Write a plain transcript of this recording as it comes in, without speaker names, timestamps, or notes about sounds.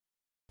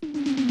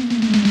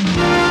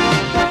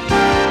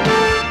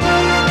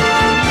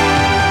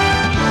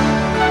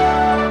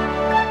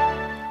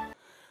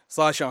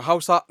Sashen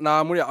Hausa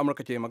na murya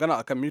Amurka ke magana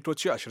akan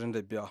mitoci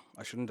 25,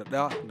 21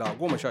 da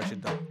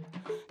 16.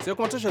 Sai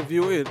kuma tashar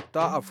VOA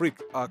ta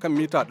Africa a kan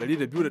mita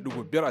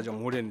 200.5 a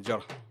jamhuriyar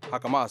Nijar.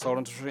 Haka ma a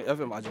sauran tashoshin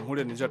FM a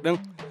jamhuriyar Nijar din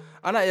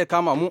ana iya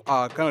kama mu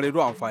a kan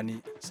rediyo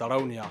amfani,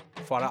 sarauniya,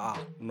 fara'a,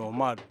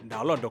 nomad,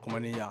 dalot da kuma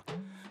niyya.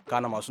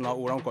 Kana masu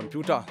na'uran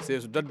kwamfuta sai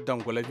su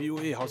daddangula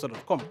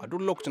voahausa.com a duk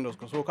lokacin da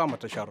suka so kama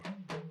tashar.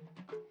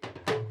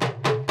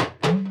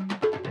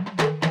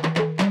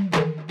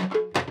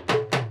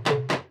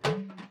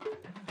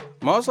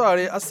 Masu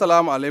saurare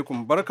assalamu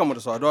alaikum barkamu da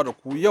saduwa da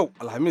ku yau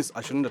Alhamis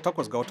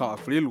 28 ga watan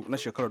Afrilu na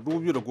shekarar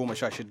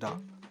 2016.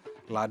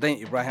 Ladan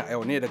Ibrahim a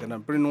yau ne daga nan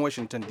birnin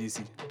Washington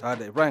DC tare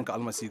da Ibrahim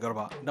Kalmasi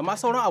Garba da ma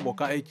sauran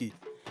abokan aiki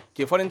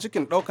ke farin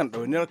cikin daukan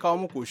ɗawainiyar kawo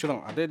muku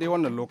shirin a daidai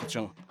wannan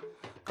lokacin.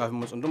 Kafin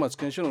mu tsunduma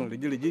cikin shirin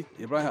rigirigi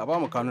Ibrahim a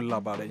bamu kanun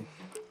labarai.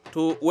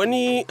 To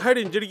wani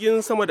harin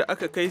jirgin sama da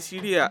aka kai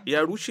Siriya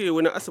ya rushe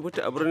wani asibiti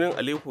a birnin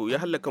Aleppo ya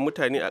hallaka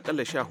mutane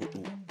akalla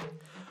 14.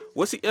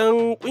 Wasu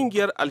 'yan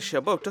kungiyar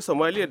Al-Shabab ta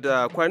Somalia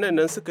da kwanan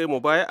nan suka yi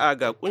mubaya'a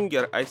ga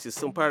kungiyar ISIS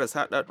sun fara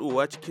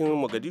saɗaɗowa cikin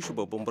Mogadishu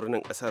babban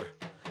birnin ƙasar.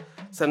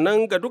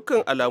 Sannan ga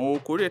dukkan alamu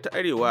Koriya ta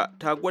Arewa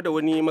ta gwada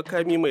wani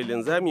makami mai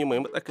linzami mai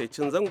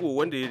matsakaicin zango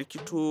wanda ya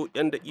rikito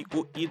 'yan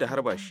daƙiƙoƙi da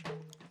harba shi.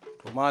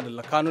 To ma da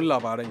lakanun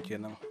labaran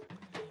kenan.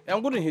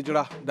 'Yan gudun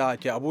hijira da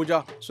ke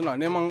Abuja suna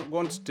neman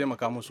gwamnati ta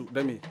taimaka musu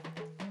da me?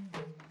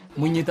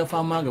 Mun yi ta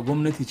fama ga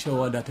gwamnati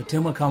cewa da ta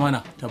taimaka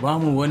mana ta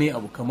bamu wani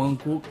abu kaman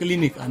ko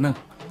clinic a nan.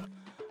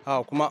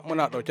 Kuma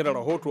muna ɗauke da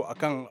rahoto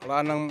akan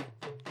ranar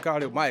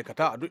kare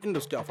ma'aikata a duk inda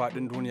suke a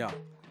faɗin duniya.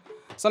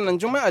 Sannan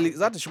Jummai Ali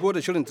za ta shigo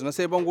da shirinta na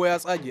sai bango ya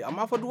tsage,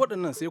 amma fa duk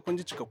waɗannan sai kun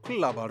ji cikakkun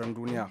labaran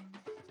duniya.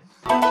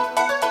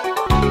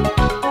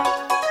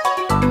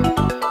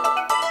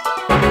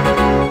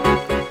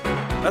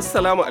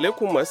 Assalamu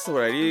alaikum masu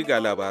saurare ga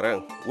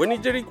labaran.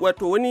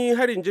 Wani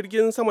harin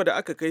jirgin sama da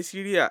aka kai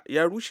Siriya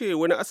ya rushe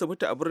wani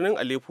asibiti a birnin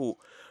Aleppo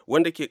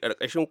wanda ke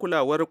karkashin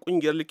kulawar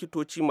kungiyar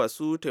likitoci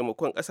masu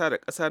taimakon ƙasa da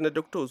ƙasa na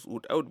Doctors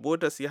Without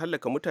Borders ya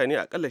hallaka mutane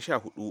akalla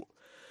 14.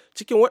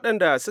 Cikin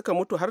waɗanda suka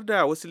mutu har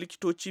da wasu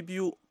likitoci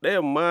biyu,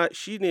 ɗayan ma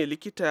shine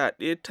likita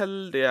ɗaya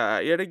tal da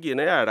ya rage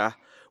na yara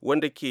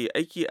wanda ke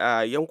aiki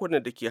a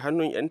yankunan da ke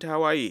hannun 'yan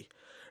tawaye.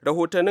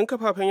 Rahotannin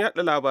kafafen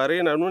yada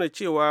labarai na nuna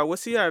cewa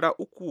wasu yara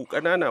 3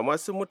 ƙanana ma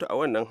sun mutu a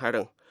wannan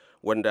harin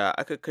wanda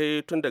aka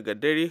kai tun daga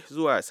dare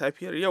zuwa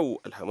safiyar yau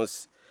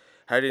Alhamis.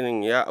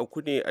 Harin ya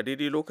auku ne a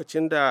daidai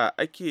lokacin da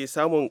ake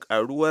samun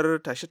karuwar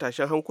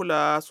tashe-tashen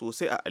hankula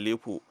sosai a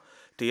Aleppo,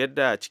 ta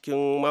yadda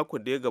cikin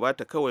makon da ya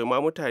gabata kawai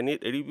ma mutane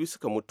 200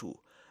 suka mutu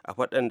a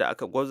faɗan da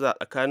aka gwaza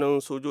tsakanin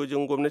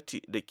sojojin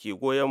gwamnati da ke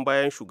goyon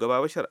bayan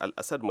shugaba Bashar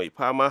al-Assad mai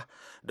fama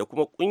da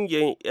kuma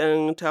ƙungiyar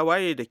 'yan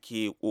tawaye da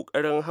ke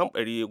ƙoƙarin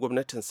hamɓare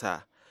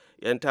gwamnatinsa.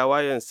 'Yan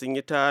tawayen sun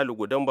yi ta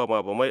lugudan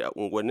bama-bamai a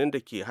unguwannin da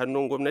ke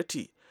hannun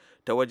gwamnati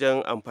ta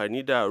wajen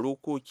amfani da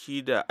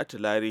rokoki da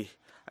atilare,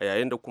 a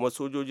yayin da kuma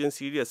sojojin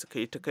Siriya suka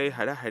yi ta kai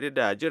hare-hare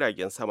da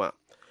jiragen sama.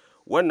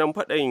 Wannan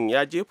faɗan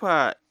ya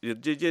jefa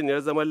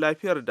yarjejeniyar zaman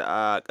lafiyar da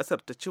a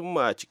ƙasar ta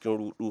cimma cikin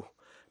rudu,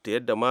 ta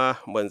yadda ma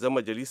manzan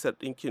majalisar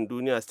ɗinkin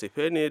duniya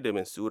Stefane da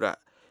Mistura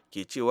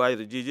ke cewa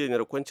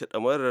yarjejeniyar kwance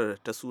ɗamarar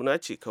ta suna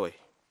ce kawai.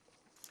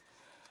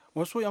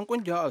 Wasu 'yan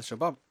kungiyar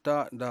Al-Shabab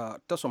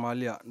ta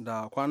Somalia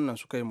da kwanan nan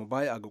suka yi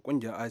mubaya ga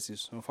kungiyar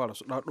ISIS sun fara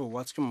su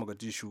ɗaɗowa cikin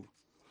Mogadishu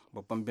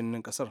babban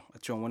birnin kasar, a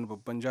cewa wani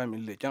babban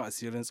jami'in leƙen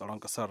asirin tsaron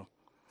kasar.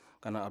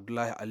 Kana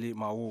Abdullahi Ali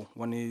Mawo,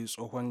 wani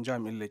tsohon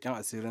jami'in leƙen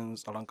asirin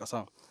tsaron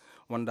kasar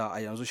wanda a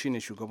yanzu shine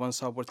shugaban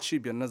sabuwar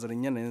cibiyar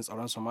nazarin yanayin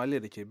tsaron Somalia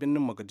da ke birnin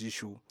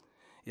Mogadishu,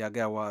 ya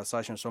gaya wa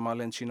sashen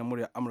Somalanci na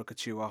muryar Amurka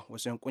cewa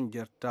wasu 'yan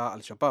kungiyar ta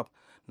Al-Shabab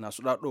na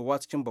su ɗaɗowa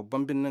cikin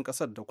babban birnin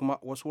kasar da kuma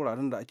wasu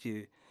wuraren da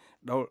ake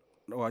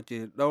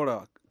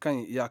daura kan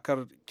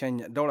iyakar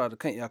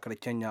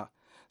Kenya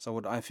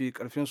saboda an fi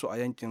karfinsu a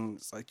yankin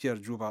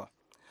tsakiyar Juba.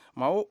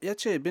 Mao ya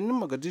ce birnin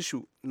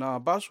Mogadishu na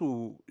ba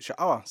su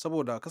sha'awa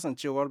saboda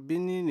kasancewar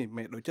birni ne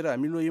mai dauke da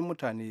miliyoyin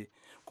mutane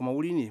kuma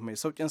wuri ne mai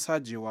saukin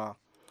sajewa.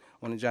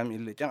 Wani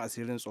jami'in leƙen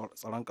asirin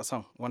tsaron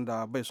ƙasan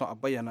wanda bai son a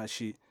bayyana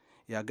shi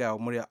ya gaya wa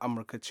muryar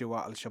Amurka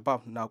cewa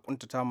Al-Shabab na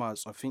kuntata ma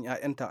tsoffin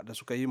 'ya'yanta da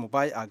suka yi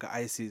mubaya ga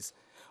ISIS,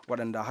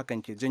 waɗanda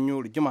hakan ke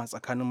janyo rigima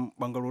tsakanin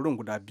bangarorin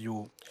guda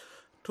biyu.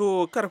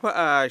 To karfa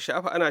a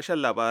sha'afa ana shan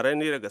labarai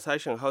ne daga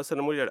sashen Hausa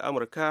na muryar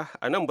Amurka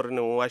a nan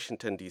birnin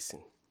Washington DC.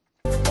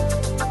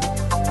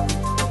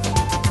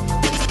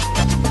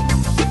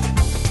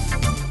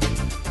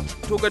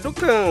 To ga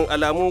dukkan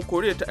alamu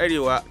Koriya ta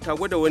Arewa ta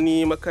gwada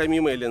wani makami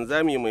mai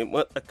linzami mai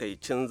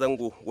matsakaicin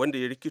zango wanda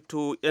ya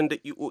rikito 'yan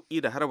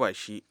daƙiƙoƙi da harba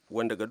shi,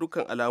 wanda ga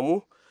dukkan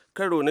alamu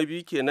karo na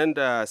biyu kenan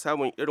da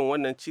samun irin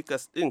wannan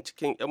cikas ɗin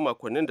cikin 'yan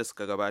makonnin da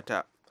suka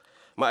gabata.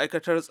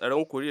 Ma'aikatar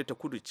tsaron Koriya ta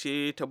Kudu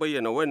ce ta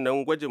bayyana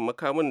wannan gwajin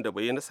makamin da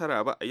bai yi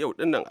nasara ba a yau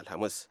dinnan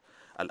Alhamis,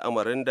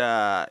 al'amarin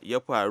da ya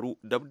faru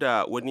dab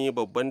da wani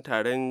babban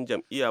taron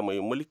jam'iyya mai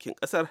mulkin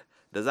ƙasar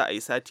da za a yi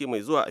sati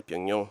mai zuwa a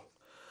Pyongyang.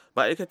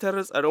 Ma'aikatar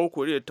tsaron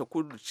Koriya ta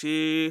Kudu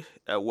ce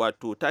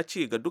ta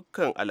ce ga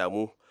dukkan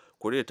alamu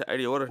koriya ta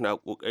arewar na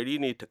kokari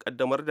ne ta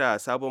kaddamar da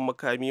sabon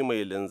makami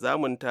mai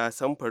linzamin ta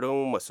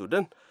samfurin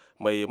masudan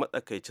mai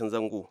matsakaicin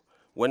zango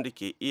wanda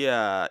ke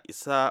iya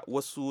isa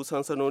wasu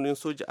sansanonin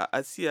soja a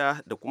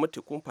asiya da kuma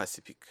tekun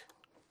pacific.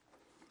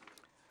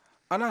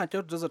 Ana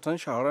kyautata zaton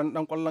shahararren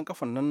dan kwallon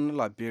kafan nan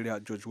liberia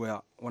george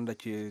weah wanda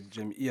ke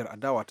jam'iyyar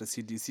adawa ta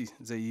cdc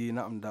zai yi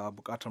na'am da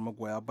bukatar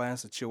magoya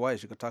bayansa cewa ya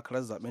shiga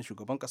takarar zaben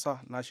shugaban kasa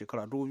na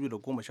shekara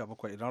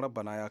 2017 idan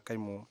rabbana ya kai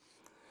mu.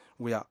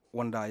 Weah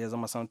wanda ya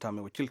zama sanata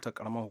mai wakiltar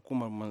karamar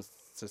hukumar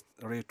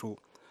Monserrato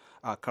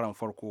a karan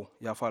farko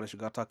ya fara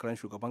shiga takarar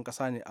shugaban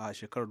kasa ne a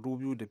shekarar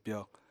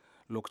 2005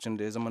 lokacin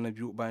da ya zama na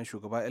biyu bayan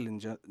shugaba Ellen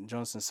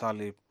Johnson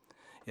Sirleaf.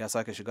 Ya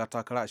sake shiga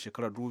takara a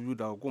shekarar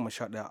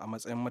 2011 a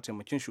matsayin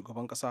mataimakin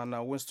shugaban kasa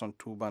na Winston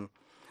Tuban,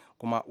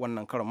 kuma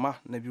wannan karon ma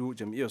na biyu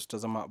jam'iyyarsu ta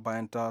zama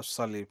bayan ta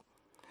Sirleaf.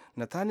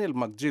 Nathaniel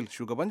McGill,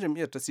 shugaban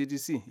jam'iyyar ta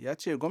CDC, ya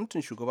ce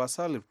gwamnatin shugaba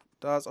Sirleaf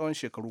ta tsawon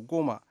shekaru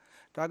 10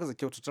 ta gaza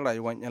kyautata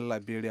rayuwar 'yan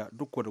Liberia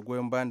duk da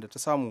goyon bayan da ta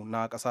samu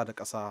na ƙasa da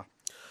ƙasa.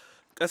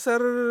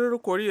 Ƙasar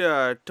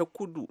Koriya ta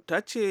Kudu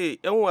ta ce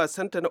 'yan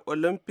wasanta na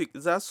Olympic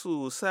za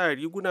su sa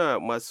riguna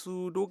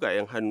masu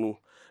dogayen hannu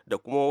da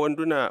kuma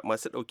wanduna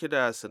masu ɗauke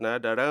da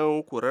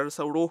sinadaran korar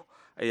sauro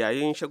a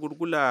yayin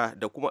shagulgula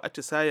da kuma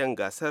atisayen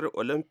gasar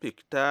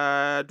Olympic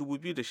ta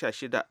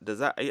 2016 da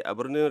za a yi a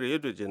birnin Rio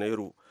de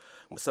Janeiro.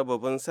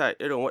 Musabbabin sa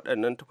irin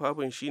waɗannan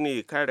tufafin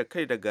shine kare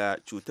kai daga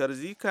cutar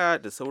zika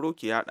da sauro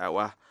ke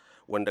yaɗawa,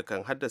 wanda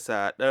kan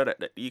haddasa ɗan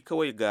raɗaɗi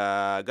kawai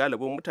ga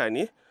galibin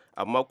mutane,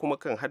 amma kuma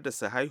kan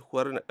haddasa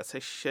haihuwar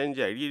naƙasasshen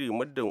jariri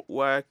muddin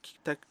uwa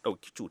ta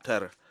ɗauki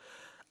cutar.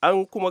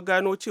 An kuma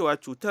gano cewa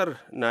cutar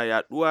na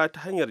yaɗuwa ta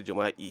hanyar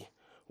jima'i,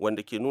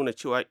 wanda ke nuna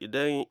cewa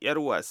idan 'yar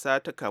wasa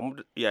ta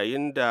kamu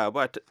yayin da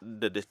ba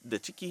da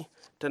ciki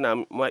tana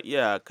ma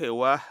iya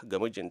kaiwa ga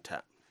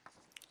mijinta.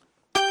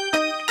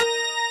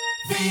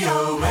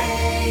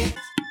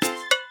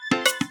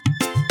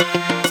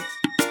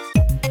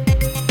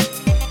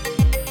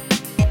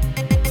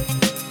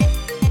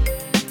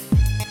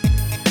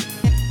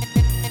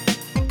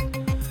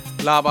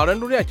 Labaran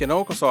duniya kenan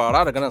kuka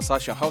saurara daga nan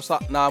sashen Hausa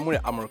na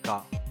murya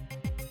Amurka.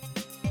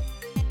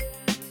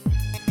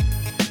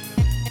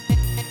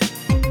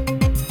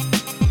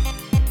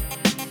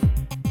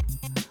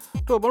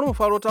 To bari mu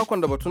faro takon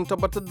da batun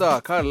tabbatar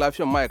da kare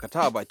lafiyar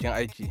ma'aikata a bakin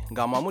aiki.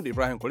 Ga Mahmud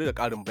Ibrahim Kuri da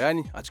ƙarin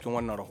bayani a cikin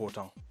wannan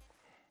rahoton.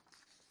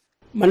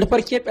 Manufar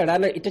keɓe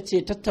ranar ita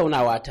ce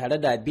tattaunawa tare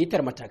da bitar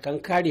matakan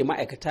kare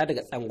ma'aikata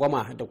daga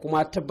tsangwama da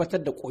kuma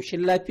tabbatar da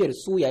ƙoshin lafiyar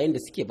su yayin da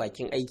suke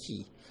bakin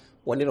aiki.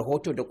 Wani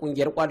rahoto da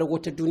kungiyar kwadago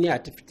ta duniya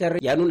ta fitar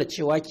ya nuna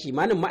cewa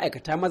kimanin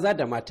ma'aikata maza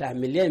da mata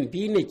miliyan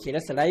 2 ne ke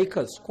rasa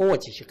rayukansu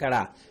kowace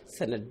shekara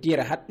sanadiyar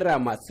haɗura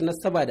masu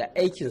nasaba da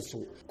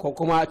aikinsu ko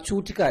kuma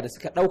cutuka da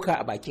suka ɗauka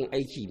a bakin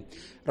aiki.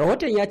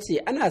 Rahoton ya ce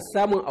ana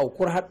samun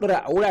aukuwar haɗura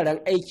a wuraren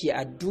aiki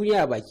a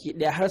duniya baki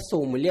ɗaya har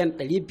sau miliyan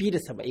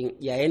 270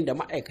 yayin da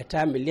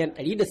ma'aikata miliyan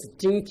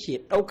 160 ke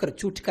ɗaukar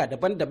cutuka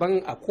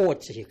daban-daban a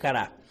kowace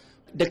shekara.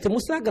 Dr.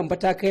 Musa Gamba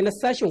ta kai na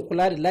sashen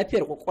kula da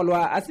lafiyar kwakwalwa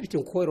a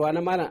asibitin koyarwa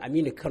na Malam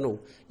Aminu Kano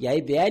ya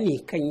yi bayani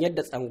kan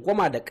yadda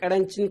tsangwama da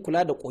karancin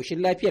kula da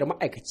koshin lafiyar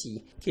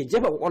ma'aikaci ke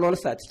jefa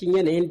kwakwalwarsa cikin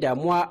yanayin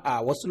damuwa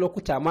a wasu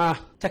lokuta ma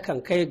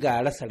takan kai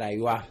ga rasa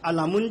rayuwa.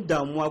 Alamun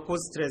damuwa ko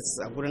stress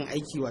a gurin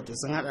aiki wato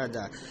sun hada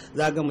da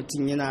zaga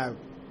mutum yana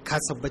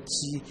kasa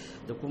bacci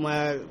da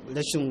kuma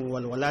rashin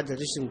walwala da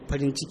rashin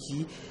farin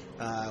ciki.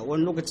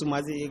 Wani lokacin ma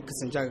zai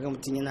kasance ga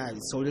mutum yana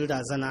saurin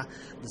razana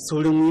da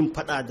saurin yin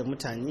fada da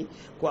mutane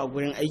ko a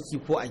gurin aiki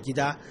ko a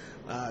gida.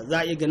 Za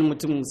a iya ganin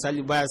mutum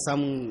misali baya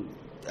samun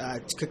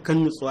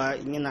cikakken nutsuwa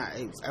in yana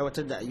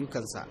aiwatar da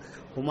ayyukansa,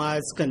 kuma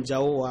sukan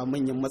jawo wa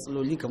manyan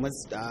matsaloli kamar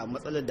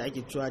matsalar da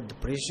ake cewa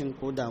depression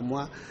ko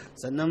damuwa.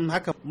 Sannan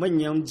haka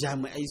manyan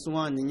jami'ai su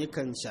ma wannan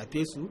yakan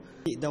shafe su.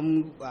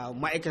 Idan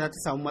ma'aikata ta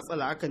samu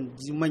matsala akan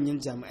ji manyan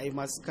jami'ai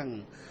ma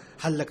sukan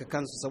hallaka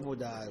kansu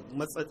saboda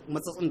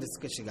matsatsin da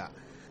suka shiga.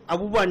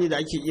 Abubuwa ne da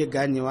ake iya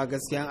ganewa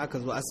gaskiya aka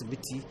zo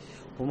asibiti,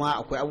 kuma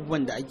akwai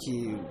abubuwan da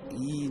ake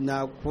yi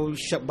na ko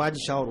ba da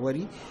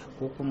shawarwari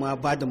ko kuma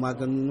ba da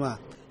maganunuwa.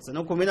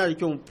 Sannan kuma yana da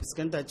kyau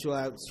fuskanta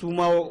cewa su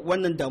ma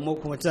wannan damuwa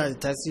kuma tana da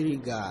tasiri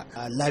ga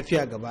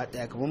lafiya gaba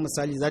daya. Kamar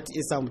misali za ta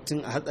iya sa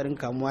mutum a hatsarin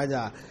kamuwa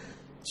da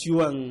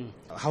ciwon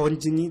hawan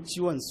jini,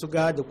 ciwon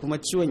suga da kuma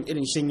ciwon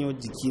irin shanyewar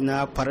jiki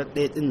na farar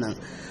ɗaya din nan,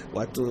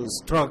 wato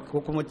stroke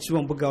ko kuma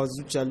ciwon bugawar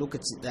zuciya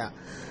lokaci ɗaya,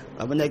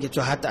 abin da ake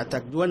cewa heart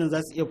attack. Duk wannan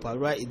za su iya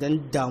faruwa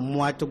idan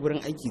damuwa ta gurin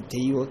aiki ta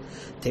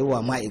yi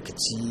wa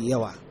ma'aikaci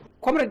yawa.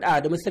 Comrade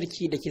Adamu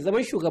Sarki da ke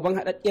zaman shugaban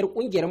haɗaɗɗiyar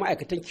ƙungiyar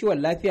ma'aikatan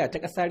kiwon lafiya ta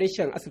ƙasa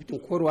reshen asibitin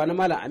koyarwa na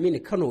Malam Aminu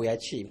Kano ya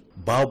ce,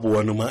 babu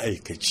wani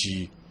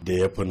ma'aikaci da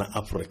ya fi na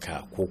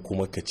Afirka ko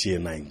kuma ka ce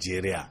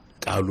Najeriya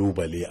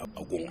ƙalubale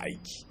a gun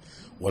aiki,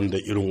 wanda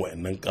irin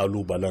waɗannan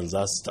ƙalubalen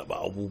za su taɓa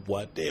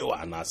abubuwa da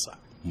yawa nasa,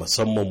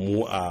 musamman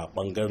mu a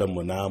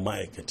ɓangarenmu na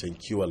ma'aikatan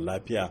kiwon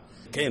lafiya.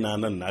 Kaina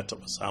nan na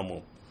taɓa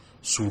samun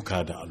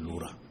suka da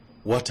allura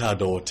wata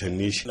da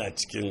watanni shi na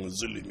cikin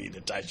zulumi da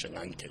tashin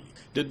hankali.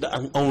 Duk da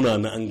an auna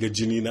na an ga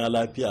jini na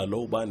lafiya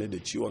lau, ba ni da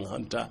ciwon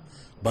hanta,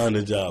 ba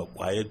ni da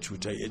kwayar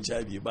cutar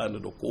HIV, ba ni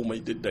da komai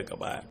duk daga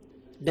baya.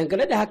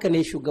 Dangane da haka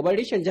ne shugaban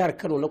reshen jihar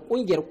Kano na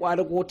kungiyar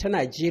kwadago ta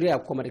Najeriya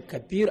Kwamar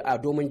Kabir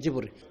Ado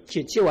Jibir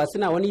ke cewa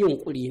suna wani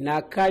yunkuri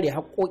na kare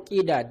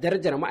haƙƙoƙi da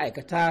darajar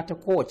ma'aikata ta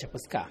kowace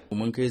fuska.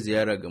 Mun kai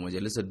ziyara ga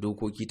majalisar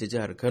dokoki ta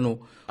jihar Kano,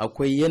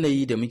 akwai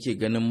yanayi da muke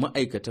ganin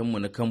ma'aikatanmu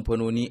na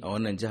kamfanoni a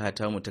wannan jiha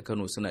tamu ta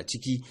Kano suna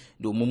ciki,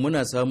 domin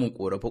muna samun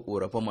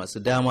korafe-korafe masu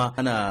dama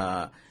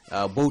ana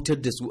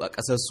bautar da su a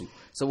ƙasarsu.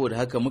 Saboda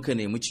haka muka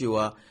nemi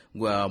cewa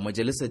ga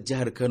majalisar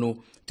jihar Kano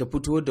ta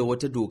fito da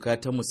wata doka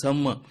ta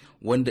musamman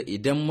wanda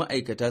idan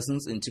ma'aikata sun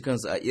tsinci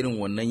kansu a irin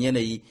wannan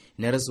yanayi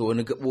na rasa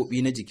wani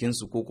gaɓoɓi na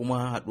jikinsu ko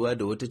kuma haɗuwa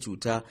da wata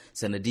cuta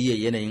sanadiyyar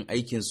yanayin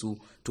aikinsu,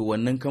 to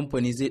wannan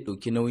kamfani zai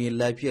ɗauki nauyin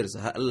lafiyarsu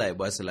har Allah ya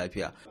ba su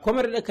lafiya.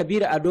 Kwamar da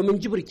Kabiru Ado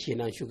Jibir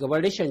kenan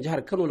shugaban reshen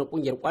jihar Kano na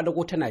kungiyar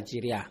kwadago ta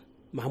Najeriya.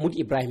 Mahmud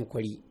Ibrahim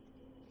Kwari,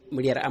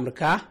 muryar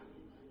Amurka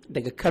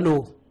daga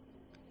Kano,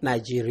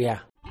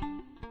 Najeriya.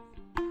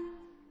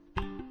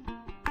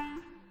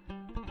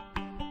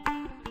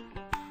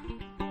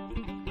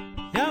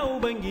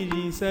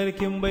 Ubangiji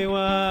sarkin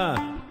baiwa,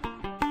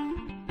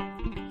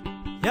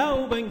 ya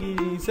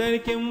Ubangiji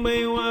sarkin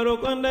baiwa,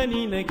 roƙon da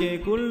ni nake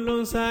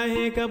kullum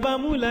sahe ka ba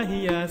mu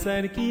lahiya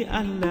sarki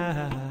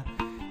Allah,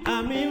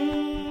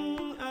 amin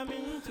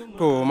amin.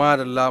 To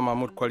madalla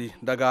Mahmud Kwari,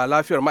 daga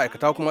lafiyar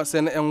ma'aikata kuma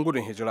sai na 'yan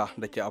gudun hijira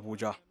da ke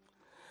Abuja.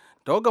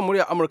 Tawagar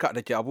muryar Amurka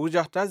da ke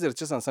Abuja ta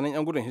ziyarci sansanin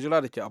 'yan gudun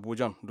hijira da ke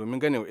Abuja domin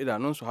ganewa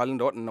idanunsu halin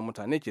da waɗannan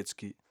mutane ke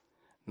ciki.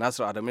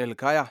 Nasir Adamu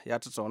Hilkaya ya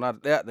tattauna da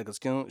ɗaya daga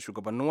cikin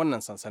shugabannin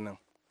wannan sansanin.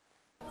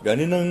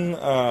 Gani nan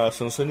a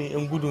sansanin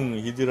 'yan gudun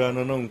hijira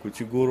na nan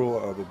Kuci Goro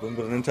a babban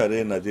birnin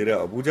tarayyar Najeriya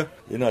Abuja,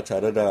 yana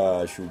tare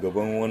da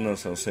shugaban wannan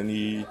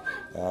sansani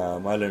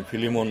Malam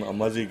Filimon,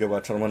 amma zai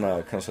gabatar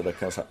mana kansa da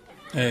kansa.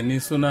 Ni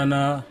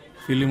sunana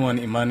Filimon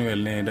Emmanuel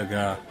ne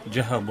daga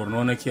jihar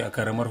Borno, nake a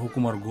karamar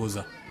hukumar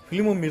Goza.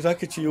 Filimon, me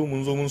zaka ce yau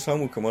mun zo mun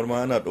samu kamar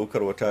ma ana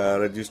ɗaukar wata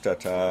rajista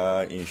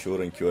ta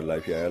inshoran kiwon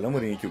lafiya, ya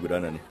lamarin yake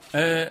gudana ne?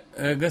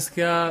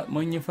 Gaskiya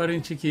mun yi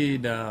farin ciki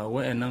da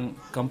wayannan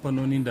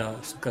kamfanoni da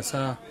suka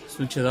sa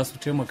sun ce za su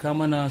taimaka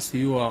mana su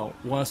yi wa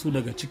wasu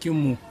daga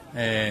cikinmu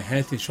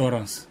health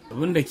insurance.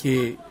 Abinda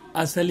ke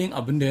asalin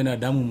abinda yana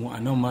damu mu a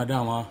nan ma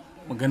dama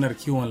maganar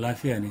kiwon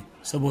lafiya ne,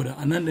 saboda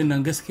a nan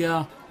dinnan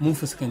gaskiya mun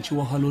fuskanci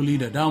wahaloli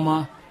da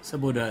dama,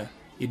 saboda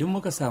idan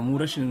muka samu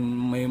rashin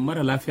mai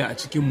mara lafiya a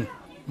cikinmu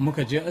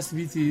muka je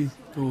asibiti,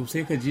 to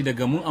sai ka ji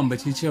daga mun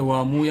ambaci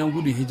cewa mu 'yan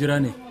gudun hijira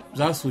ne,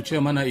 za su ce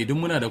mana idan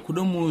muna da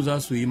kudinmu za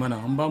su yi mana,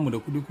 an ba mu da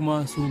kudi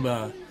kuma su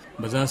ba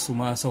za su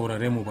ma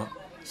saurare mu ba,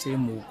 sai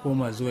mu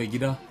koma zuwa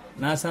gida.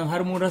 Na san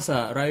har mun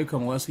rasa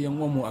rayukan wasu 'yan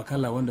uwanmu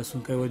akalla wanda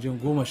sun kai wajen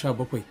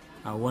 17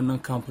 a wannan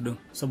camp din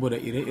saboda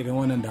ire-iren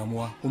wannan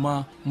damuwa,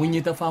 kuma mun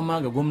yi ta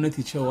fama ga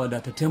gwamnati cewa da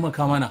ta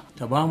taimaka mana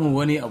ta ba mu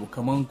wani abu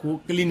kaman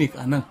ko clinic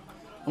a nan,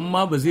 in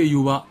ma ba zai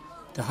yiwu ba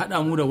ta haɗa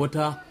mu da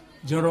wata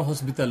general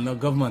hospital na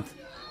government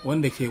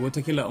wanda ke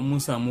watakila in mun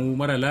samu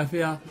mara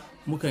lafiya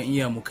mukan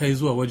iya mu kai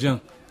zuwa wajen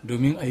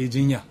domin a yi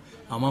jinya,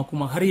 amma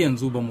kuma har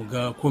yanzu ba mu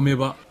ga kome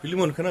ba.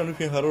 Filimon, kana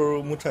nufin har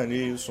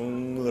mutane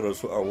sun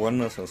rasu a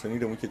wannan sansani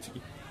da muke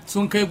ciki?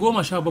 Sun kai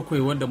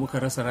 17 wanda muka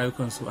rasa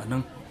rayukansu a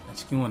nan a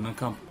cikin wannan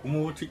camp. Kuma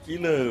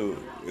watakila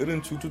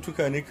irin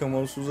cututtuka ne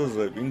kamar su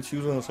zazzabin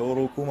cizon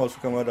sauro ko masu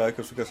kama da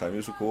haka suka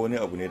same su ko wani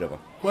abu ne daban?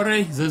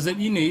 Kwarai,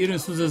 zazzabi ne, irin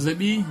su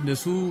zazzabi da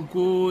su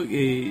ko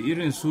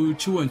irin su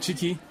ciwon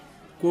ciki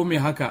ko mai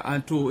haka.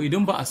 To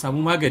idan ba a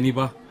samu magani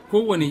ba,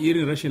 kowane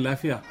irin rashin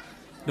lafiya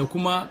da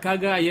kuma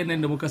kaga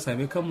yanayin da muka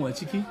same kanmu a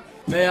ciki,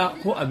 daya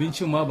ko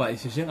abincin ma ba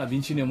isasshen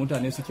abinci ne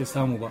mutane suke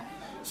samu ba,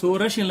 so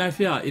rashin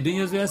lafiya idan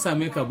ya zo ya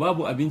same ka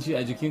babu abinci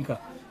a jikinka,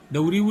 da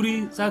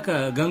wuri-wuri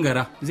saka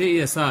gangara zai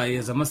iya sa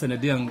ya zama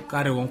sanadiyan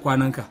karewan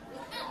kwananka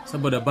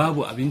saboda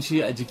babu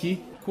abinci a jiki,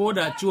 ko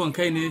da ciwon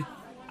kai ne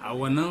a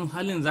wannan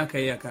halin zaka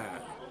iya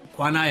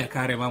kwana ya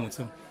kare ma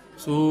mutum.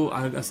 So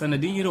a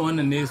sanadin irin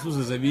wannan ne su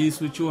zazzabi,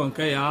 su ciwon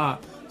kai,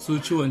 su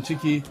ciwon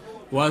ciki,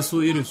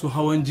 wasu irin su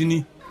hawan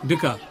jini,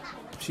 duka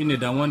shine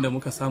damuwan da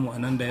muka samu a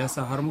nan da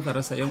yasa har muka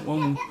rasa 'yan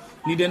uwanmu.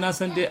 Ni dai na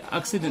san dai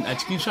accident a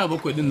cikin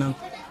 17 din nan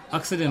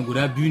accident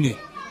guda 2 ne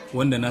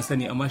wanda na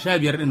sani, amma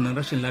 15 din nan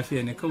rashin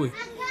lafiya ne kawai.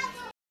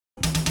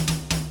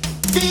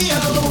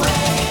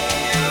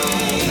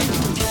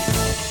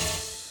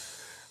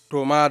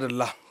 To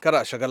madalla, kada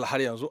a shagala, har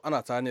yanzu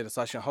ana tare ne da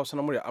sashen Hausa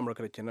na murya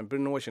Amurka da ke nan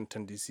birnin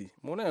Washington DC.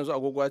 Mu na yanzu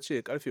agogo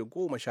ce karfe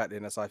 11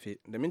 na safe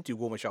da minti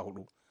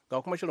 14.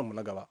 Ga kuma shirinmu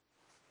na gaba.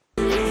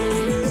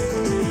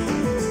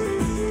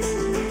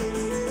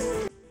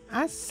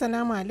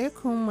 Assalamu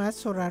alaikum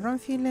masu sauraron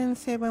filin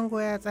sai bango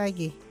ya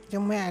tsage.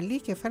 Jummai Ali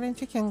ke farin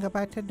cikin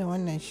gabatar da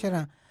wannan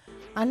shirin.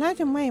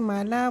 Alhaji Mai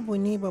Malabu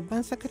ne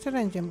babban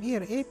sakataren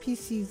jam'iyyar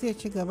APC zai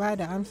ci gaba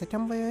da amsa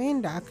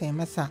tambayoyin da aka yi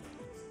masa.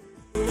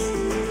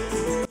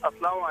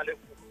 Assalamu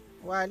alaikum.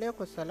 Wa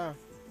alaikum salam.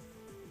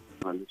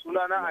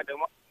 Sunana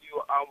Adamu Aliyu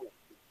Amu.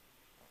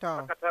 To.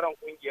 Sakataren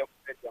kungiyar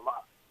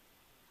jama'a.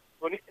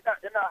 to ni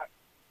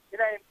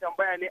ina yin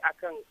tambaya ne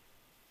akan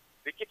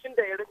rikicin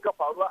da ya rinka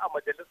faruwa a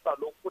majalisa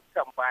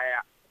lokutan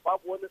baya.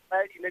 Babu wani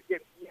tsari na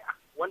jam'iyya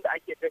wanda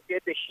ake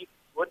tafiyar da shi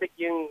wanda ke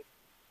yin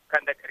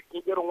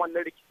kandakarkin irin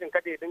wannan rikicin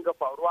kada ya dinga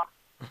faruwa,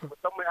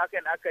 musamman aka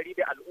yi la'akari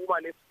da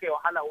al'umma ne suka yi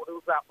wahala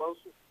wurin zaben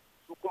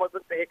su kuma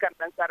sun tsaye kan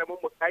ɗan ƙaramin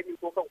mukami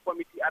ko kan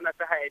kwamiti ana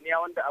ta hayaniya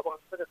wanda abin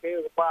suka kai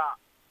ba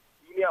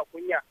duniya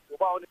kunya. To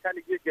ba wani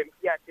tanajin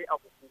jam'iyya ce a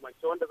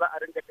hukumance wanda za a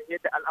ringa tafiyar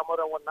da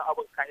al'amuran wannan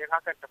abin kayan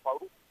hakan ta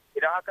faru.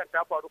 Idan hakan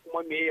ta faru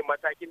kuma meye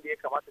matakin da ya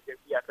kamata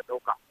jam'iyya ta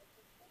ɗauka.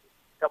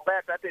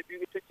 Tambaya ta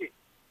biyu ita ce,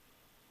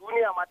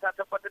 duniya ma ta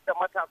tabbatar da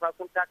matasa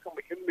sun taka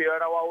muhimmiyar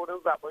rawa wurin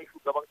zaben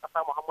shugaban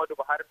kasa Muhammadu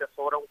Buhari da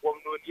sauran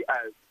gwamnoni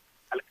a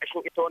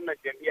alkashin ita wannan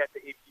jam'iyya ta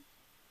APC.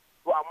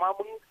 To amma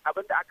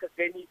abin da aka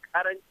gani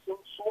karancin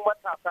su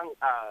matasan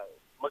a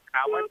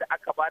mukaman da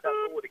aka bada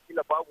saboda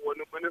kila babu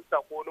wani minista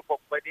ko wani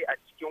babba dai a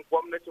cikin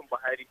gwamnatin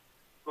Buhari.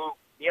 To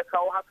ya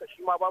kawo haka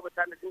shi ma babu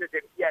tanadin da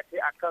jam'iyya ta yi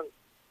akan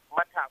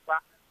matasa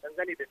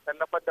dangane da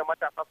tallafar da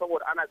matasa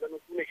saboda ana ganin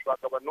su ne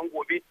shugabannin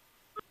gobe.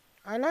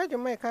 Alhaji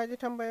Mai kaji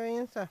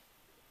tambayoyinsa.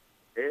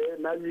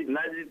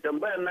 naji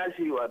tambayar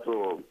nashi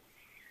wato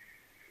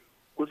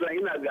kusan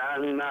ina ga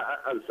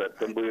na ansa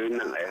tambayoyin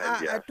nan ai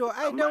hajiya. To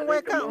ai don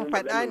wai kan in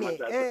faɗa ne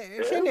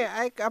shine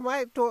ai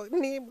amma to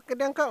ni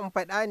dan kan in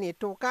faɗa ne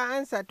to ka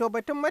ansa to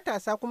batun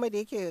matasa kuma da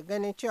yake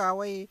ganin cewa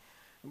wai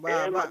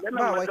ba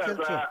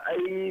wakilci.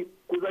 Ai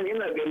kusan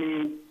ina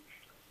gani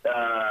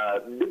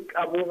duk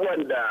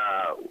abubuwan da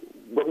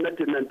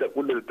gwamnatin nan ta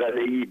kudurta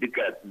da yi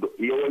duka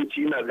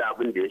yawanci na ga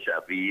abin da ya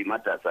shafi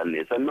matasa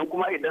ne, sannan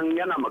kuma idan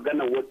yana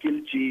maganar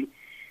wakilci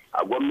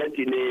a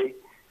gwamnati ne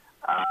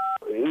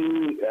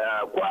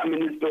ko a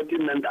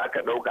ministocin nan da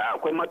aka dauka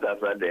akwai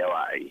matasa da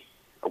yawa ai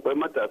akwai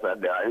matasa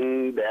da yawa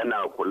inda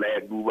yana kula ya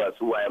duba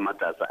su waye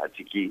matasa a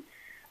ciki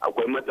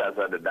akwai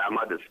matasa da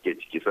dama da suke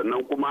ciki,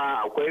 sannan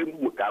kuma akwai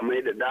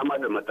mukamai da dama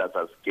da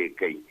matasa suke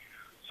kai.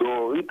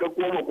 So in ka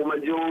koma kuma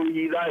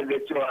jihohi za ka ga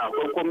cewa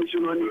akwai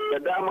kwamishinoni da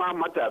dama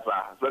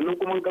matasa, sannan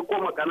kuma in ka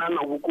koma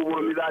kananan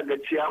hukumomi za ka ga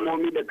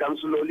ciyamomi da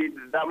kansuloli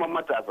da dama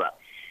matasa.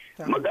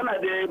 Magana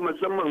dai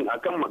musamman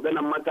akan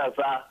maganar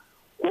matasa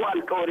ko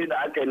alkawari da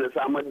aka yi na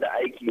samar da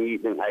aikin yi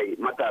din ai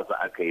matasa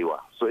aka yi wa.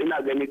 So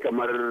ina gani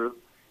kamar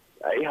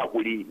a yi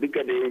haƙuri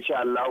duka da insha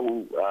Allah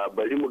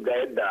bari mu ga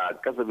yadda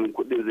kasafin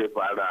kuɗin zai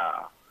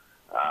fara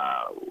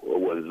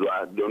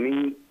wanzuwa,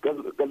 domin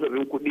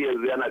kasafin kuɗi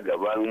yanzu yana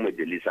gaban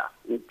majalisa.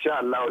 Insha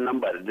Allah nan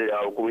ba da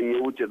yawa kuma ya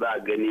wuce za a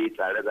gani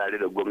tsare-tsare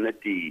da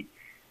gwamnati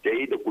ta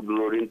yi da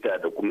kudurorinta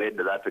da kuma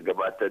yadda za ta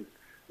gabatar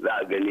za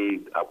a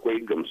gani akwai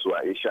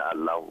gamsuwa insha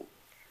Allah.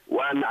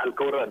 Wannan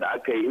alkawarar da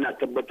aka yi ina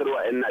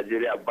tabbatarwa 'yan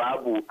Najeriya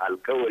babu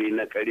alkawari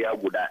na ƙarya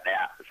guda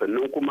ɗaya,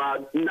 sannan kuma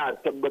ina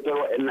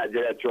tabbatarwa 'yan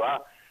Najeriya cewa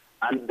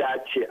an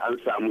dace an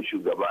samu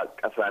shugaba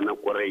ƙasa na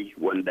ƙwarai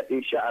wanda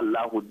insha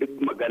Allahu duk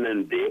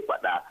maganan da ya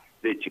faɗa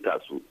zai cika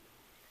su.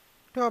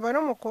 To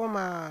bari mu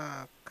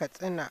koma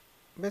Katsina.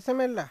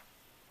 Bismillah.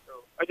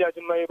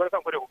 Ajajin mai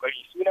barkan ku da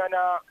kokari. Suna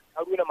na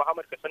Haruna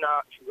Muhammad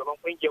Katsina, shugaban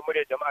kungiyar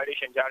muryar jama'a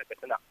reshen jihar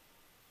Katsina.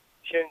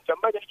 Shin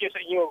tambayar da nake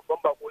son yi wa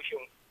babban bako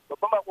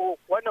babban bako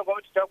wannan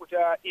gwamnati ta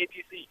ta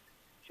APC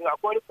shin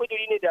akwai wani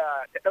kuduri ne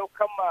da ta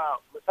ɗaukan ma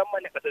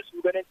musamman na kasassu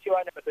ganin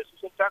cewa na kasassu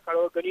sun taka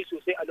rawar gani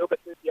sosai a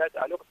lokacin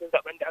siyasa a lokacin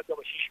zaben da aka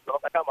mashi shugaban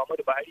kasa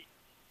Muhammadu Buhari.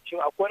 Shin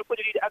akwai wani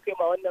kuduri da aka yi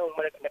ma wannan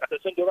na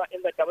kasassun domin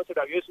inganta musu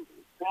rayuwarsu,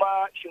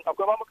 kuma shin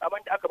akwai ma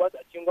mukaman da aka ba su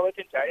a cikin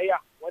gwamnatin tarayya?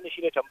 Wannan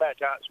shine tambaya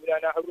ta.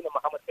 Sunana Haruna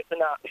Muhammad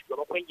Katsina,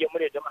 shugaban kungiyar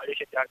muryar jama'a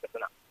reshen jihar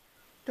Katsina.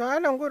 To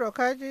Alan Guro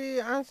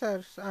kaji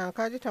ansar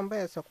kaji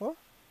tambayarsa ko?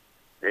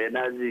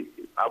 Na ji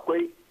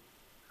akwai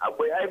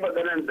ai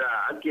maganan da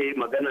ake yi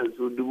maganan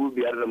su 5,000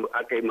 da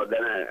aka yi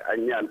magana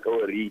an yi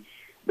alkawari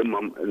din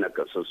na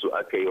kasassu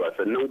aka yi wa,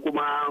 sannan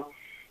kuma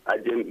a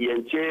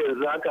jam'iyyance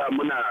yanzu haka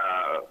muna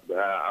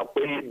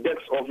akwai dex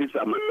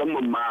officer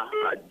musamman ma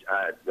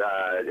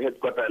a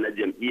headquarter na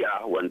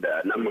jam'iyya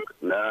wanda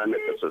na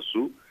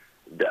kasassu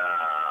da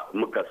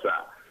muka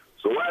sa.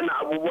 So wannan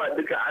abubuwa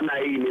duka ana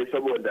yi ne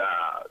saboda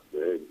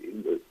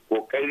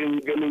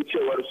kokarin ganin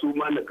cewar su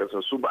ma na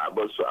kasassu ba a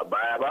bar su a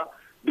baya ba,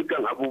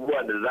 dukan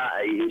abubuwa da za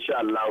a yi insha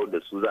Allah da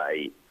su za a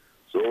yi.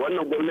 So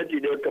wannan gwamnati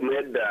dai kamar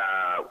yadda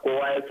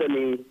kowa ya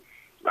sani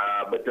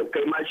ba ta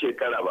kai ma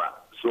shekara ba.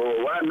 So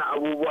wannan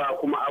abubuwa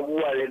kuma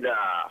abubuwa ne da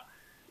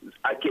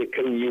ake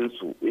kan yin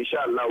su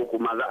insha Allah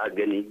kuma za a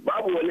gani.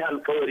 Babu wani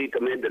alkawari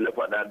kamar yadda na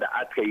faɗa da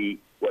aka yi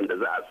wanda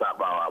za a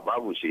sabawa,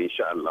 babu shi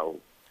insha Allah.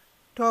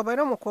 To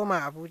bari mu koma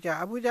Abuja.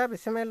 Abuja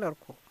bismillah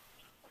ku.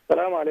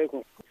 Assalamu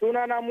alaikum.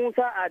 Sunana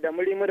Musa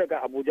Adamu Rimu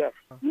daga Abuja.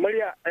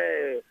 Murya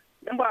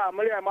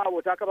ma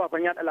abota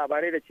kafafen yada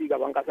labarai da ci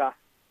gaban kasa.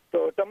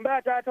 To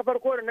tambaya ta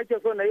farko da nake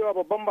so na yi wa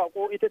babban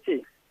bako ita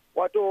ce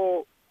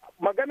wato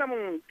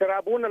maganan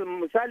tribunal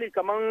misali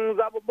kaman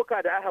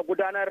zabubbuka da aka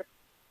gudanar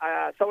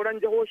a sauran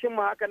jihohin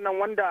mu hakan nan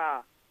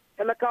wanda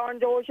talakawan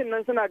jihohin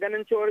nan suna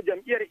ganin cewar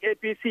jam'iyyar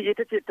APC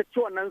ita ce ta ci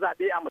wannan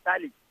zabe a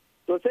misali.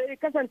 To sai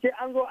kasance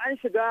an zo an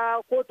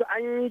shiga kotu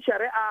an yi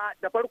shari'a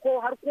da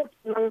farko har kotu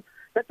nan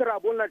ta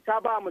tribunal ta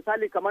ba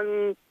misali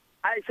kaman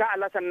Aisha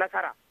Alhassan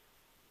Nasara.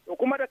 To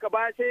kuma daga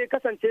baya sai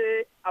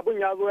kasance abin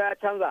ya zo ya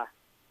canza.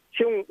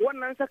 Shin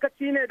wannan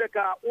sakaci ne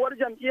daga uwar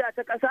jam'iyya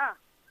ta ƙasa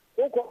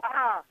ko ko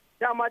a'a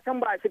dama can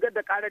ba a shigar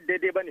da ƙarar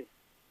daidai ba ne?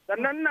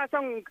 Sannan na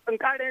son in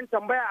ƙara yin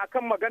tambaya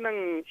akan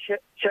maganan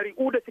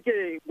shari'u da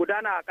suke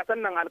gudana a ƙasar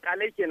nan,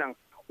 alƙalai kenan.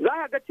 Za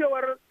a ga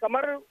cewar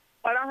kamar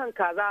ɓarahan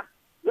kaza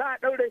za a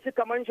ɗaure shi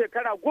kamar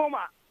shekara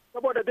 10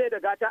 saboda bai da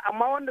gata,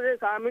 amma wanda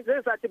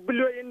zai saci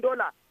biliyoyin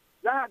dola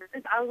za a ga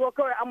an zo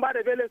kawai an ba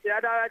da belinsa ya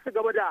dawo ya ci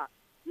gaba da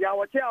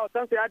yawace a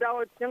wasansa ya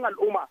dawo cikin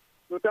al'umma.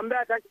 To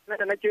tambaya ta kenan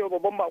da nake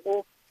babban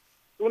bako,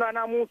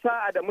 sunana Musa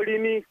Adamu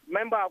Rimi,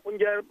 memba a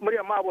kungiyar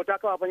muryar ma'abota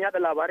kafafen yada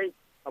labarai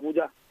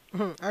Abuja.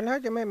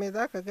 Alhaji me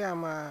za ka gaya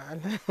ma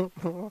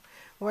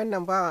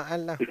wannan bawan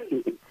Allah?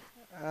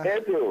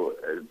 Eto,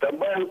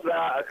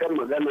 tambayarsa akan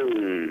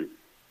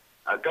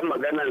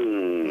maganan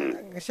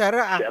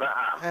shari'a.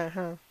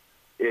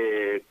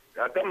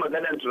 Akan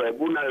maganan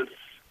tribunals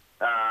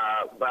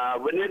ba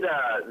abu ne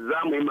da za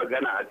mu yi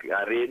magana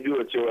a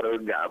rediyo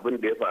cewar ga abin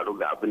da ya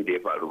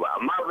faru ba,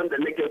 amma abin da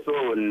nake so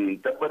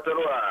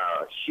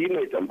tabbatarwa shi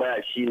mai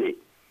tambaya shine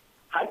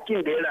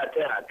hakkin da ya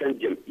rataya akan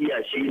jam'iyya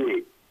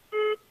shine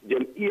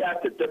jam'iyya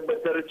ta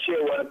tabbatar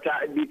cewar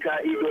ta bi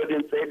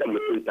ka'idodin tsaye da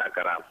mutum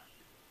takara,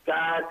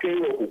 ta kai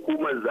wa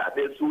hukumar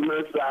zaɓe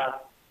sunansa,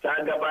 ta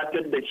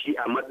gabatar da shi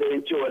a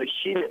matsayin cewar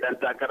shi ne ɗan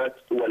takarar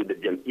wanda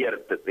jam'iyyar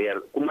ta tsayar,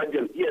 kuma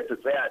jam'iyyar ta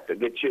tsaya ta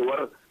ga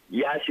cewar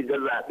ya shiga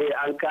zaɓe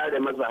an kare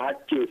masa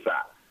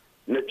hakkinsa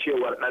na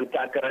cewar ɗan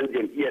takarar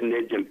jam'iyyar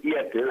ne,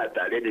 jam'iyyar ta yana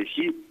tare da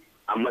shi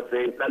a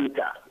matsayin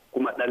ɗanta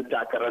kuma ɗan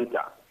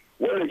takaranta.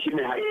 Wannan shi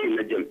ne hakki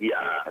na jam'iyya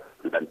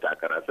ɗan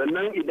takara.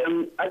 Sannan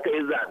idan aka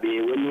yi zaɓe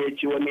wani ya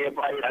ci wani ya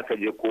faɗi aka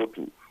je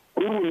kotu,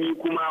 hurumi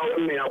kuma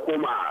wannan ya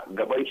koma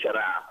gaban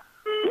shari'a,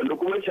 wanda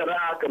kuma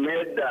shari'a kamar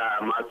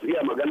yadda masu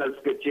iya magana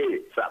suka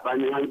ce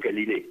saɓanin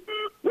hankali ne.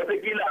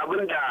 Wataƙila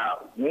abin da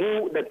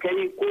mu da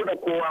kai ko da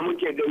kowa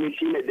muke gani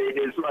shine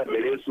daidai su a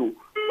gare su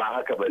ba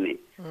haka ba ne.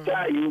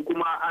 Ta yi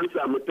kuma an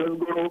samu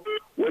tasgaro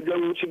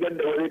wajen shigar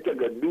da wani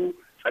takardu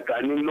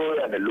tsakanin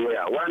loya da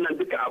loya. Wannan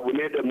duka abu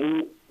ne da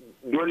mu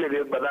dole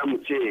ne ba za mu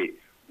ce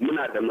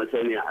muna da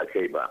masaniya a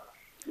kai ba.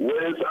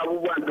 Wayansu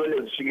abubuwan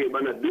dole su shige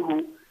mana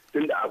duhu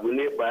tunda abu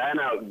ne ba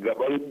yana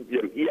gaban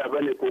jam'iyya ba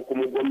ne ko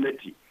kuma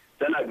gwamnati,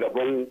 tana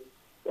gaban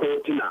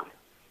kotuna.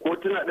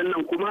 Kotuna ɗin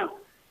nan kuma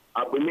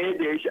abu ne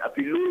da ya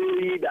shafi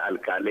lauyoyi da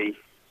alkalai.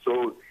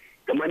 So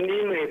kamar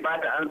ni mai ba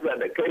da ansa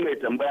da kai mai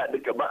tambaya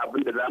duka ba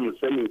abin da za mu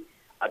sani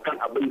akan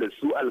abin da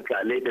su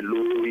alkalai da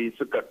lauyoyi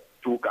suka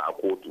tuka a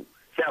kotu,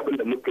 sai abin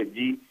da muka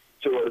ji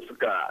cewar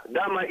suka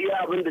dama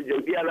iya abin da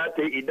jam'iyya za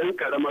ta yi idan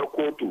karamar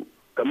kotu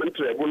kamar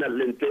tribunal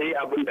din ta yi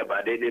abin da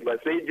ba daidai ba,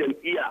 sai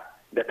jam'iyya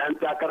da ɗan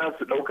takara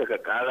su ɗaukaka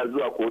kara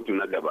zuwa kotu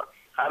na gaba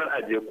har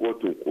a je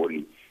kotun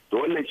koli. To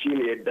wannan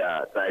shine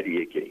yadda tsari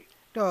yake.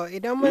 To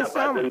idan mun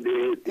samu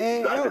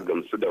za ka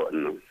gamsu da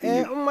wannan.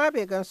 in ma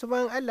bai gamsu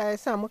ban Allah ya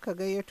sa muka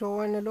gayyato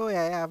wani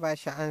loya ya ba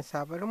shi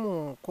ansa, bari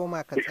mu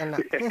koma Katsina.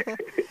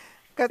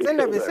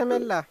 Katsina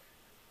bismillah.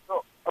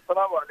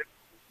 Assalamu alaikum.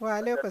 Wa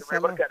alaikum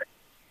salam.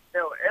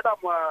 Ina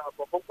ma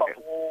babban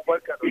kwako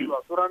barka da zuwa,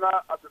 sunana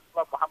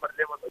Abdulsalam Muhammad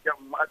Leman Ojan,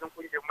 ma'azin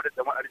kungiyar mu da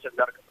jama'ar Rishin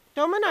Jihar Katsina.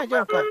 To muna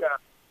jin ka.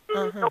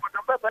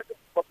 Tambaya ta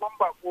babban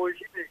bako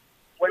shi ne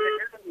wani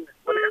irin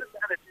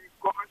sanadi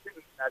gwamnatin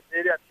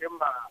Najeriya ce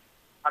ma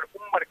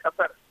al'ummar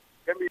kasar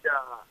game da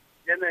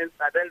yanayin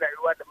tsadar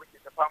rayuwa da muke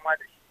ta fama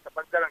da shi ta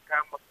bangaren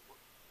kayan masu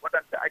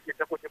waɗanda ake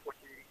ta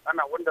kwace-kwace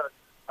ana wanda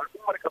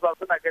al'ummar kasa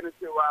suna ganin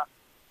cewa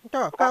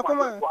ka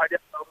kuma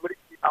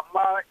mulki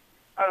amma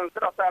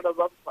suna sa da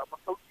za su samu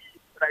sauki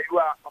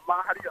rayuwa,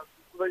 amma har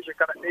yanzu kusan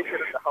shekara ɗaya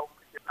shirin da hau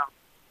mulki nan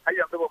har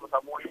yanzu ba mu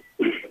samu wani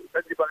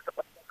canji ba ta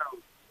bangaren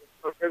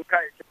sauƙin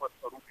kayayyakin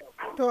masarufi.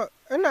 To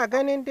ina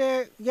ganin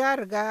dai ya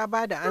riga ya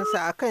bada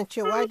ansa akan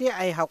cewa dai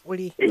a yi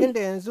haƙuri tunda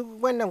yanzu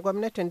wannan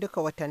gwamnatin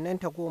duka watannin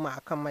ta 10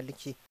 akan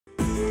mulki.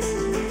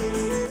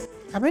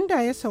 Abin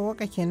da ya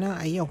sauwaka kenan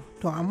a yau,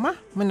 to amma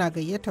muna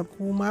gayyatar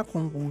ku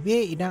makon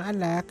gobe idan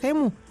Allah ya kai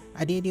mu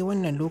a daidai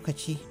wannan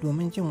lokaci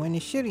domin jin wani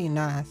shiri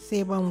na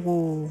sai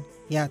bango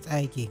ya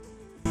tsage.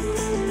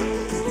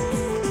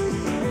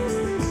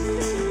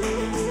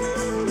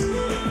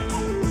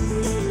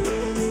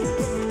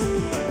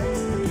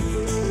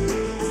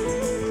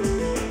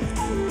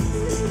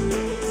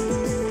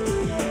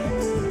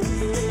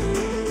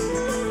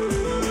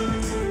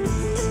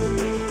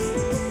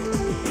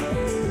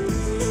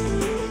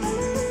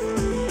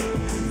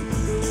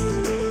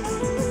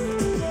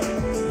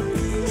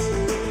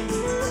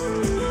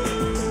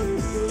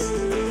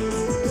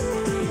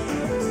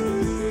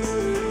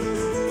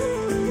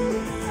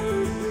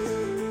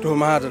 To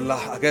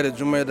mahadallah a gaida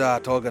Jummai da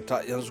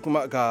tawagata, yanzu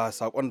kuma ga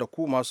sakon da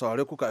ku masu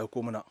saurare kuka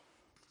aiko muna.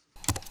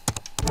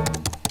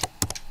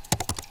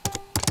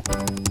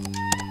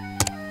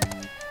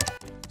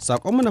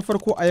 Sakonmu na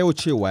farko a yau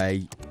cewa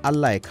yayi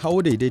Allah ya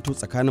kawo daidaito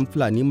tsakanin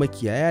Fulani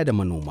makiyaya da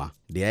manoma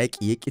da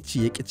yaƙi ya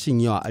ƙici ya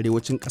ƙicin yawa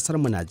arewacin ƙasar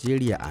mu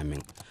Najeriya,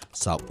 amin.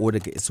 Sako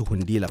daga Isu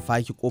Hundila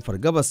Faki kofar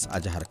Gabas a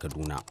jihar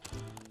Kaduna.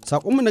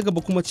 Saƙonmu na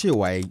gaba kuma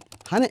cewa yayi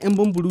hana 'yan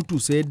bamburutu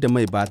sayar da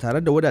mai ba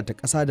tare da wadata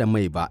ƙasa da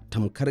mai ba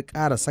tamkar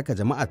ƙara saka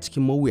jama'a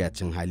cikin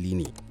mawuyacin hali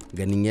ne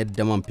ganin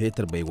yadda man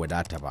fetur bai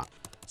wadata ba.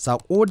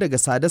 Saƙo daga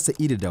Sada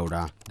Sa'idu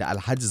Daura da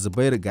Alhaji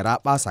Zubairu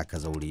Garaɓasa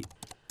Kazaure.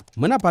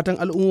 Muna fatan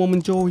al'ummomin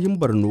jihohin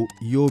Borno,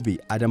 Yobe,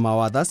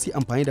 Adamawa za su yi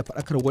amfani da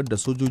faɗakarwar da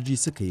sojoji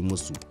suka yi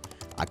musu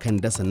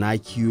akan dasa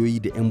nakiyoyi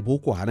da 'yan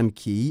Boko Haram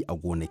ke yi a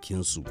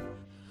gonakinsu.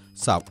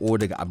 Saƙo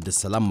daga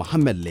Abdulsalam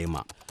Muhammad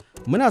Lema.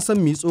 Muna son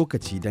mu yi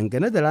tsokaci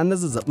dangane da ranar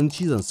zazzabin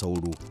cizon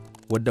sauro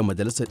wadda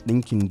Majalisar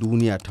Ɗinkin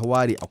Duniya ta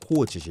ware a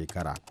kowace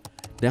shekara.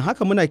 Don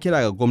haka muna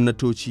kira ga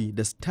gwamnatoci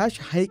da su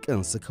tashi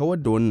haikan su kawar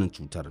da wannan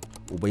cutar.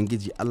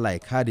 Ubangiji Allah ya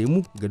kare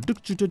mu ga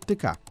duk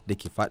cututtuka da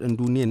ke faɗin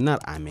duniyar nan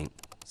amin.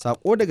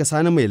 Sako daga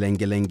Sani mai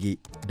lange-lange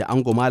da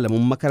ango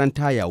malamin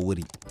makaranta ya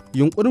wuri.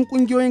 Yunkurin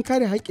ƙungiyoyin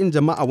kare haƙƙin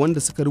jama'a wanda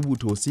suka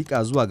rubuta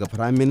wasiƙa zuwa ga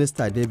Firayim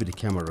Minista David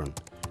Cameron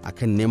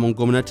akan neman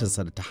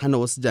gwamnatinsa da ta hana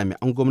wasu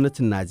jami'an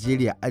gwamnatin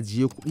Najeriya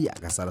ajiye kuɗi a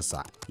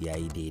ƙasarsa ya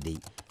yi daidai.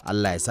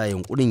 Allah ya sa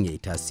yunkurin ya yi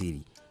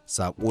tasiri.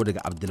 Sako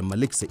daga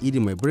Abdulmalik Sa'idu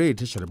mai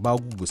biredi tashar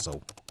Bagu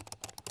Gusau.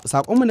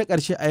 Sakonmu na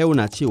ƙarshe a yau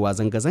na cewa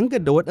zanga-zangar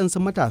da waɗansu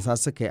matasa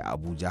suka yi a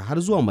Abuja har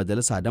zuwa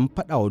majalisa don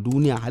faɗa wa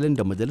duniya halin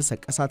da majalisar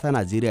ƙasa ta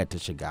Najeriya ta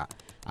shiga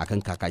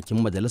akan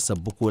kakakin majalisar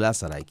Bukola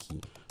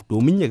Saraki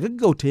domin ya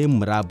gaggauta yin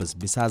murabus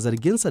bisa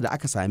zarginsa da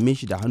aka same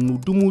shi da hannu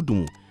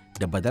dumu-dumu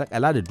da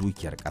badalƙala da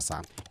dukiyar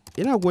ƙasa.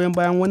 Ina goyon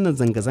bayan wannan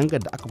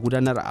zanga-zangar da aka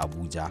gudanar a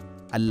Abuja.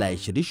 Allah ya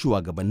shiri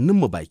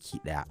shugabanninmu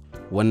baki ɗaya.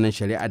 Wannan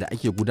shari'a da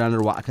ake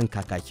gudanarwa akan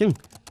kakakin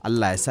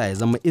Allah ya sa ya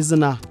zama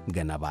izina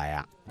ga na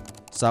baya.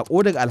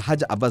 Sako daga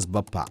Alhaji Abbas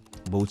Baffa,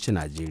 Bauchi,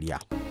 Najeriya.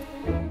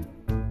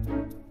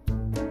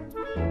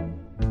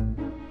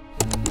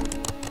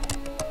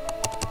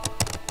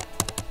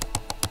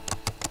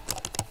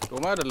 To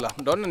madalla,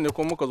 da wannan ne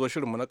kuma muka zo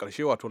shirinmu na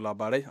ƙarshe wato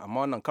labarai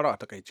amma wannan karo a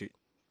takaice.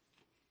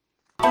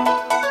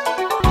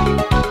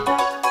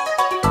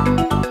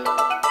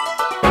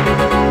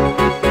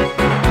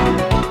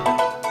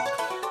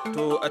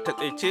 A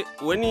takaice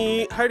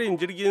wani harin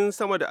jirgin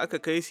sama da aka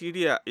kai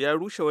Siriya ya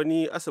rushe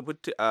wani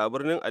asibiti a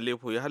birnin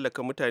Aleppo ya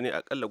halaka mutane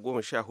akalla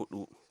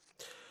 14.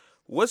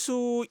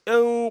 Wasu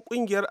 'yan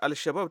kungiyar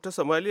Al-Shabab ta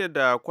Somalia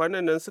da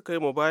kwanan nan suka yi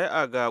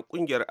mubaya'a ga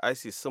kungiyar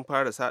ISIS sun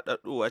fara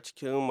saɗaɗowa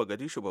cikin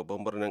Mogadishu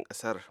babban birnin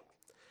ƙasar.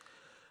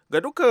 Ga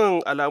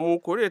dukkan alamu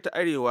Koriya ta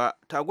Arewa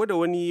ta gwada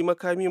wani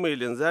makami mai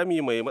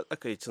linzami mai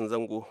matsakaicin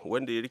zango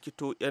wanda ya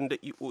rikito 'yan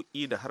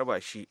daƙiƙoƙi da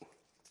harba shi.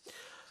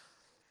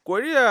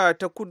 Koriya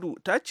ta Kudu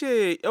ta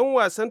ce 'yan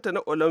wasanta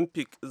na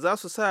Olympic za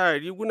su sa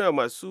riguna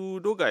masu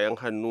dogayen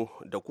hannu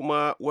da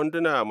kuma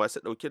wanduna masu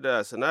ɗauke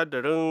da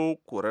sinadarin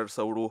korar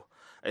sauro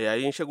a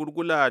yayin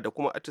shagulgula da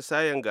kuma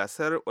atisayen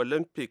gasar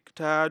Olympic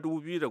ta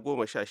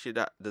 2016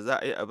 da za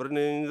a yi a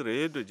birnin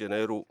Rio de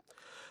Janeiro.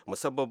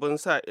 Musabbabin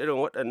sa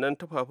irin waɗannan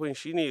tufafin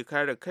shine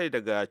kare kai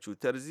daga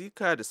cutar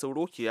zika da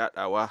sauro ke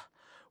yaɗawa,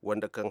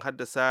 wanda kan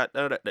haddasa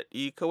ɗan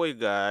raɗaɗi kawai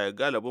ga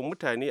galibin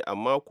mutane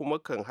amma kuma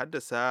kan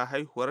haddasa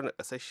haihuwar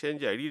naƙasasshen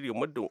jariri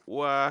muddin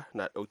uwa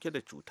na ɗauke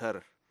da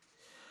cutar.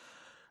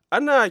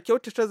 Ana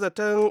kyautata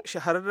zaton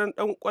shahararren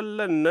ɗan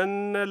ƙwallon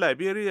nan na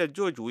Liberia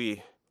George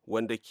Weah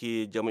wanda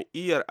ke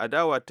jam'iyyar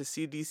adawa ta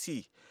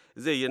CDC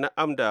zai yi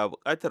na'am da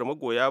buƙatar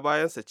magoya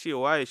bayansa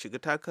cewa ya shiga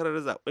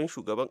takarar zaben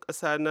shugaban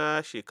ƙasa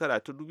na shekara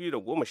ta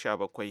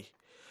 2017.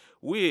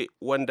 Weah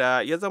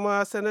wanda ya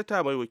zama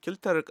sanata mai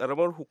wakiltar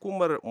karamar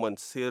hukumar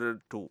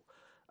Monserrato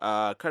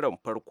a karon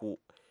farko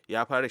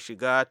ya fara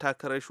shiga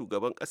takarar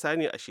shugaban ƙasa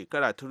ne a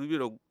shekara ta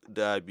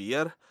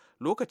 2005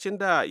 lokacin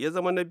da ya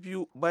zama na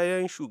biyu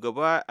bayan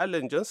shugaba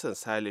Ellen Johnson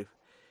Sirleaf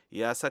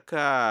ya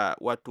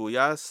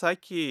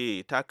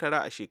sake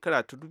takara a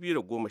shekara ta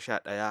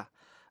 2011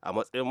 a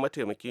matsayin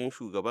mataimakin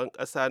shugaban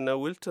ƙasa na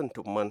Wilton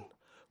Tubman.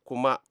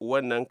 Kuma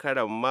wannan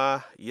karan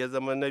ma ya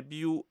zama na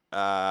biyu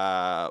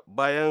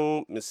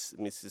bayan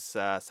Mrs.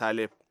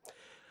 Saleh.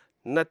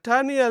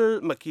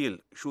 Nathaniel Makil,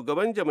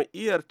 shugaban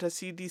jam'iyyar ta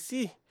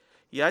CDC,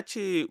 ya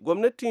ce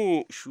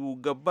gwamnatin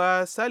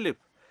shugaba Saleh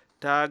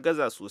ta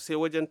gaza sosai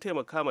wajen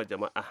taimaka ma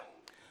jama'a.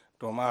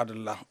 To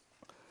ma'adallah.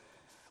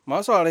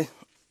 Masu ware,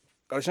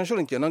 ƙarshen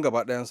shirin kenan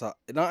gaba ɗayansa.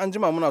 Idan an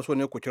jima muna so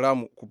ne ku kira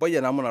mu ku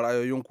bayyana muna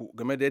ra'ayoyinku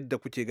game da yadda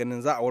kuke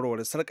ganin za a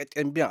warware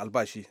sarƙaƙƙen biyan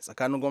albashi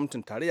tsakanin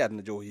gwamnatin tarayya da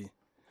na jihohi.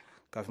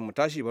 Kafin mu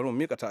tashi bari mu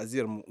mika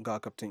ta'aziyar mu ga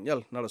Kaftin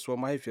Yal na rasuwar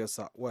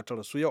mahaifiyarsa wata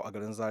rasu yau a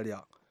garin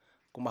Zaria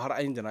kuma har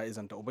ayin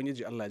jana'izanta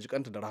ubangiji Allah ya ji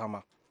kanta da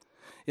rahama.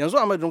 Yanzu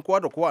a madadin kowa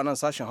da kowa a nan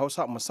sashen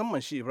Hausa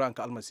musamman shi Ibrahim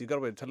Ka Almasi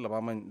Garba da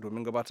tallaba man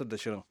domin gabatar da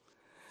shirin.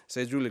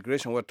 Sai Julie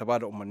Gresham wadda ta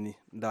bada umarni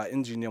da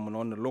injiniyan mu na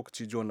wannan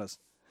lokaci Jonas.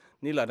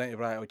 Ni Ladan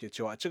Ibrahim ke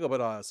cewa a ci gaba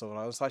da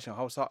sauraron sashen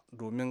Hausa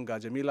domin ga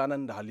Jamila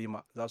nan da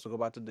Halima za su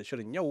gabatar da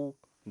shirin yau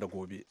da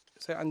gobe.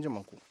 Sai an ji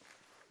ku.